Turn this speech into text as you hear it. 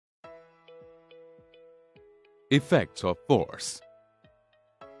Effects of force.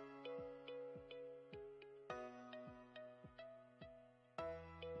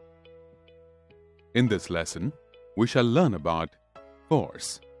 In this lesson, we shall learn about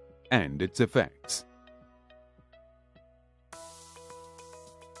force and its effects.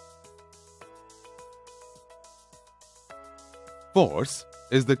 Force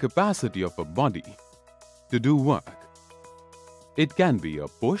is the capacity of a body to do work. It can be a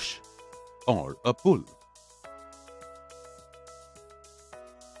push or a pull.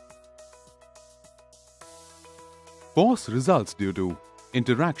 Force results due to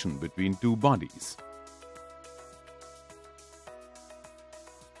interaction between two bodies.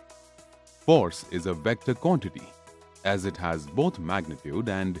 Force is a vector quantity as it has both magnitude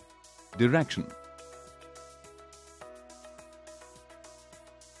and direction.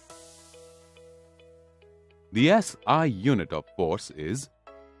 The SI unit of force is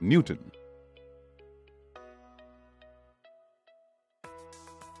Newton.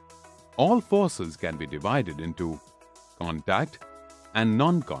 All forces can be divided into contact and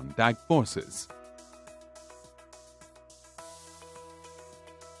non-contact forces.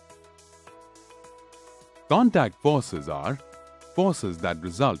 Contact forces are forces that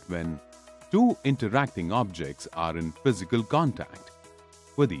result when two interacting objects are in physical contact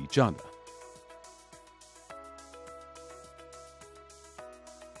with each other.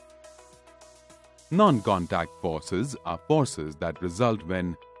 Non-contact forces are forces that result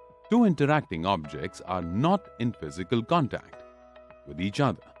when two interacting objects are not in physical contact with each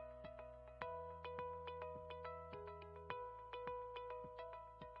other.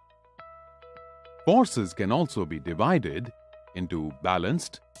 Forces can also be divided into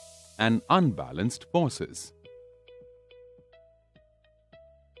balanced and unbalanced forces.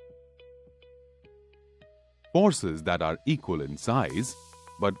 Forces that are equal in size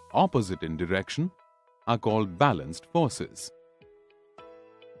but opposite in direction are called balanced forces.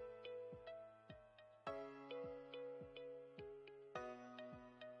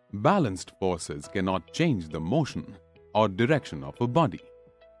 Balanced forces cannot change the motion or direction of a body.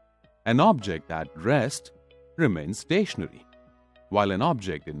 An object at rest remains stationary, while an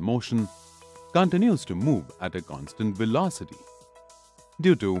object in motion continues to move at a constant velocity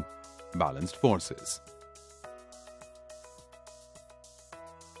due to balanced forces.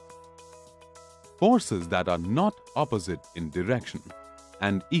 Forces that are not opposite in direction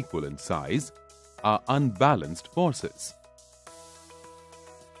and equal in size are unbalanced forces.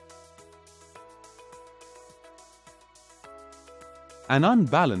 An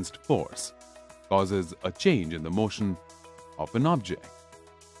unbalanced force causes a change in the motion of an object.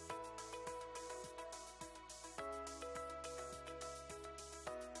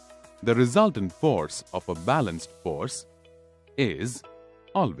 The resultant force of a balanced force is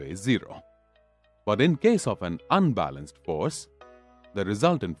always zero. But in case of an unbalanced force, the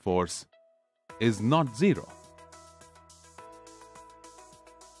resultant force is not zero.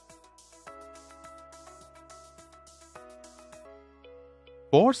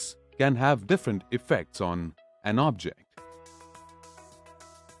 Force can have different effects on an object.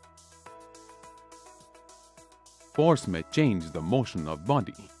 Force may change the motion of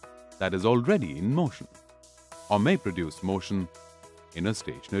body that is already in motion, or may produce motion in a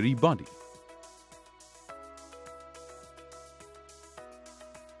stationary body.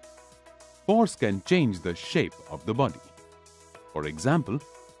 Force can change the shape of the body. For example,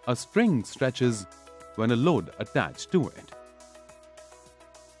 a string stretches when a load attached to it.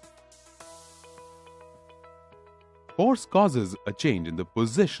 Force causes a change in the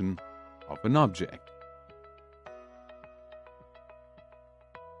position of an object.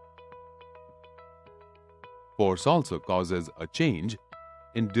 Force also causes a change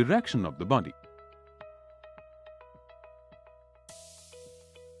in direction of the body.